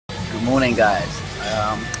Good morning, guys.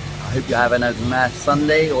 I hope you're having a nice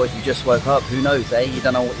Sunday, or if you just woke up, who knows, eh? You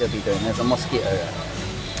don't know what you'll be doing. There's a mosquito.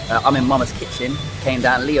 I'm in Mama's kitchen. Came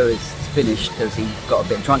down. Leo is finished because he got a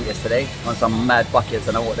bit drunk yesterday on some mad buckets.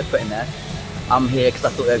 I don't know what they're putting there. I'm here because I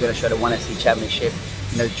thought they were going to show the 1SC Championship.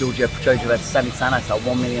 You know, Georgia Petroja versus Sammy Sana. It's a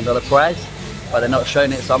 $1 million prize, but they're not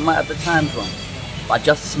showing it, so I might have the times wrong. But I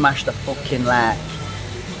just smashed a fucking like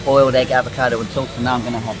boiled egg, avocado and toast, and now I'm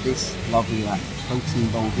going to have this lovely like protein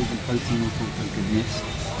bowl, vegan protein, all sorts of goodness.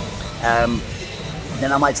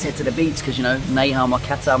 Then I might head to the beach because, you know, Naham or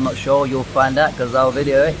Kata, I'm not sure, you'll find out because I'll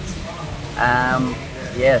video it.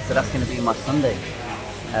 Yeah, so that's going to be my Sunday.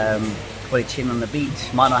 Probably chilling on the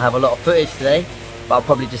beach. Might not have a lot of footage today, but I'll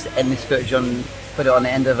probably just end this footage on, put it on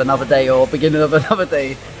the end of another day or beginning of another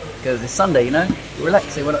day because it's Sunday, you know, you're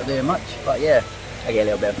relaxing, we're not doing much. But yeah, I get a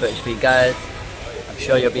little bit of footage for you guys. I'm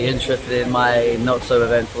sure you'll be interested in my not so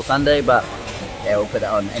eventful Sunday, but yeah, we'll put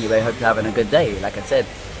that on. Anyway, hope you're having a good day, like I said.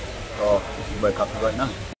 Or if you woke up, you won't know.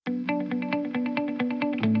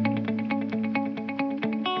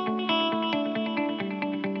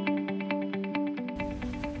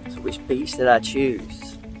 So which beach did I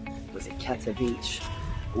choose? Was it Kata Beach?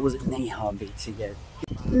 Or was it Naham Beach again?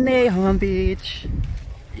 Naham Beach!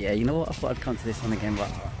 Yeah, you know what? I thought I'd come to this one again, but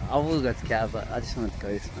I will go to Kata, but I just wanted to go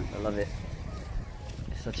this one. I love it.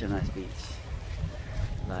 It's such a nice beach.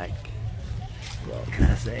 Like, what can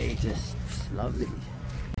I say? Just lovely.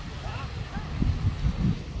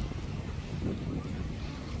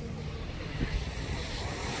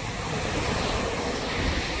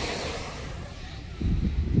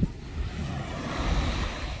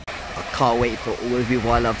 I can't wait for all of you who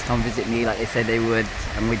I love to come visit me like they said they would,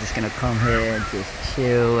 and we're just gonna come here and just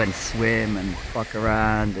chill and swim and fuck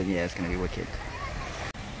around, and yeah, it's gonna be wicked.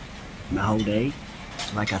 My whole day,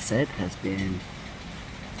 like I said, has been,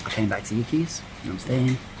 I came back to Yuki's, where I'm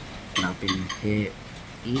staying, and I've been here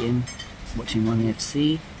eating, watching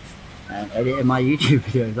 1FC, and editing my YouTube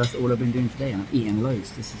videos. That's all I've been doing today, and I'm eating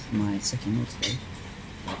loads. This is my second meal today.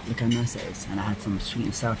 Look how nice it is. And I had some sweet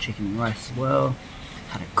and sour chicken and rice as well.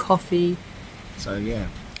 Had a coffee. So yeah,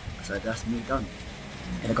 so that's me done.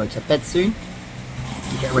 I'm gonna go to bed soon.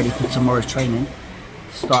 Get ready for tomorrow's training.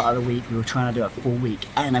 Start of the week, we were trying to do a full week,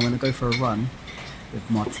 and I'm gonna go for a run with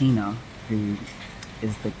Martina, who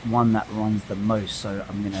is the one that runs the most. So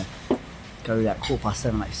I'm gonna go that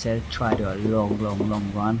 7:15, like I said, try to do a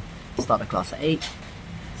long run. Start the class at 8,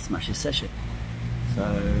 smash this session. So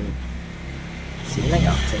see you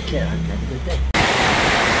later, take care, hope you have a good day.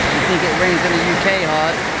 You think it rains in the UK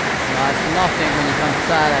hard? No, it's nothing when you come to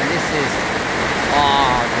Thailand. This is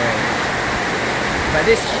great. But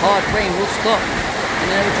this hard rain will stop and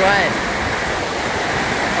then it will dry.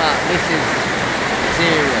 But this is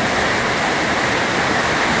serious.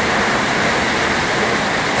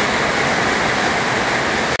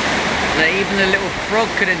 Like, even the little frog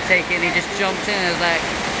couldn't take it and he just jumped in and was like,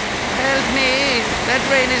 help me, that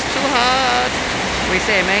rain is too hard. What do you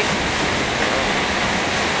say, mate?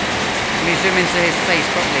 Let me zoom into his face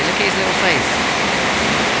properly. Look at his little face.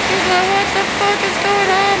 He's like, what the fuck is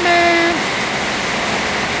going on, man?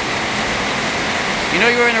 You know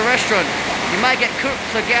you're in a restaurant. You might get cooked,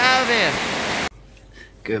 so get out of here.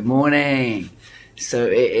 Good morning. So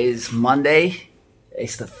it is Monday.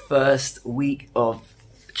 It's the first week of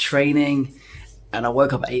training, and I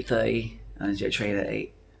woke up at 8:30 and I did training at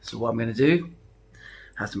 8. So what I'm going to do,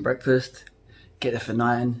 have some breakfast, get there for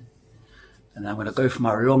 9, and then I'm going to go for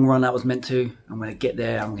my long run that I was meant to. I'm going to get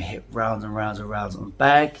there, I'm going to hit rounds and rounds and rounds on the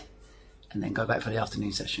bag, and then go back for the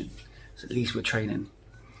afternoon session. So at least we're training.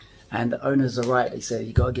 And the owners are right, they said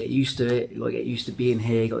you got to get used to it, you got to get used to being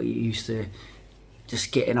here, you got to get used to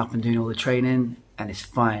just getting up and doing all the training, and it's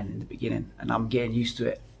fine in the beginning, and I'm getting used to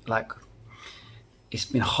it. Like, it's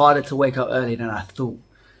been harder to wake up early than I thought.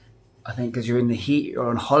 I think because you're in the heat, you're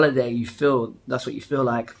on holiday, you feel, that's what you feel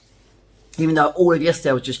like. Even though all of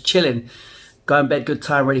yesterday I was just chilling, going to bed, good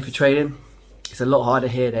time, ready for training. It's a lot harder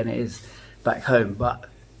here than it is back home. But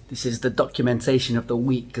this is the documentation of the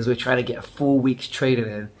week because we're trying to get a full week's training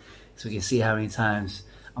in so we can see how many times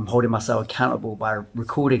I'm holding myself accountable by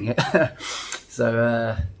recording it.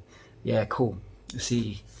 So yeah, cool. Let's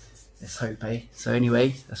see. Let's hope, eh? So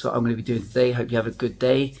anyway, that's what I'm going to be doing today. Hope you have a good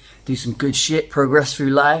day. Do some good shit, progress through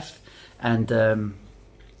life, and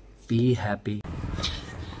be happy.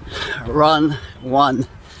 Run 1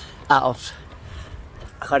 out of,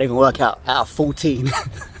 I can't even work out of 14.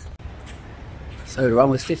 So the run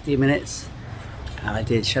was 15 minutes, and I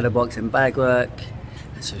did shadow boxing, bag work,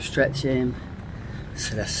 and some stretching.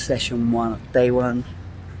 So that's session 1 of day 1.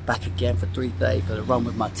 Back again for 3:30 for the run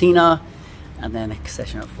with Martina. And then a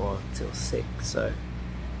session at 4 till 6. So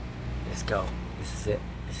let's go. This is it.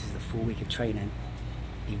 This is the full week of training.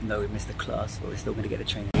 Even though we missed the class, but we're still going to get the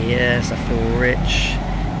training. Yes, I feel rich.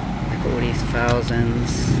 Look at all these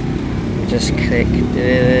thousands. Just click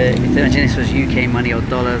imagine this was UK money or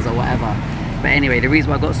dollars or whatever. But anyway, the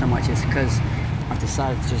reason why I got so much is because I've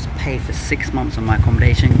decided to just pay for 6 months on my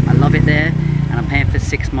accommodation. I love it there and I'm paying for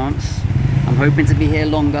 6 months. I'm hoping to be here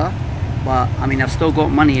longer, but I mean I've still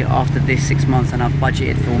got money after this 6 months and I've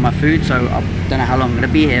budgeted for all my food, so I don't know how long I'm going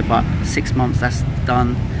to be here, but 6 months, that's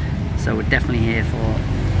done. So we're definitely here for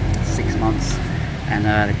 6 months and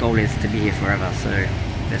the goal is to be here forever. So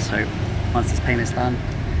let's hope once this payment's done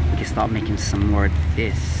we can start making some more of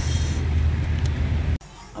this.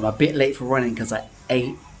 I'm a bit late for running because I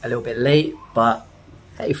ate a little bit late, but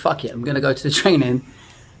hey, fuck it, I'm gonna go to the training.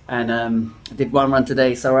 And I did one run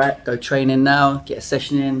today, so alright, go training now, get a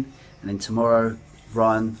session in, and then tomorrow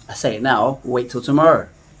run. I say it now, wait till tomorrow.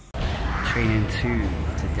 Training 2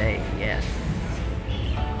 today, yes.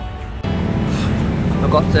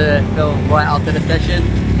 Forgot to film right after the session,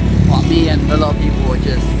 but me and a lot of people were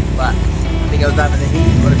just back. I think I was having the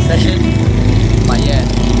heat for the session, but yeah,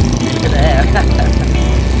 look at the hair.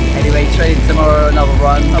 Anyway, training tomorrow, another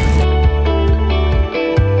run.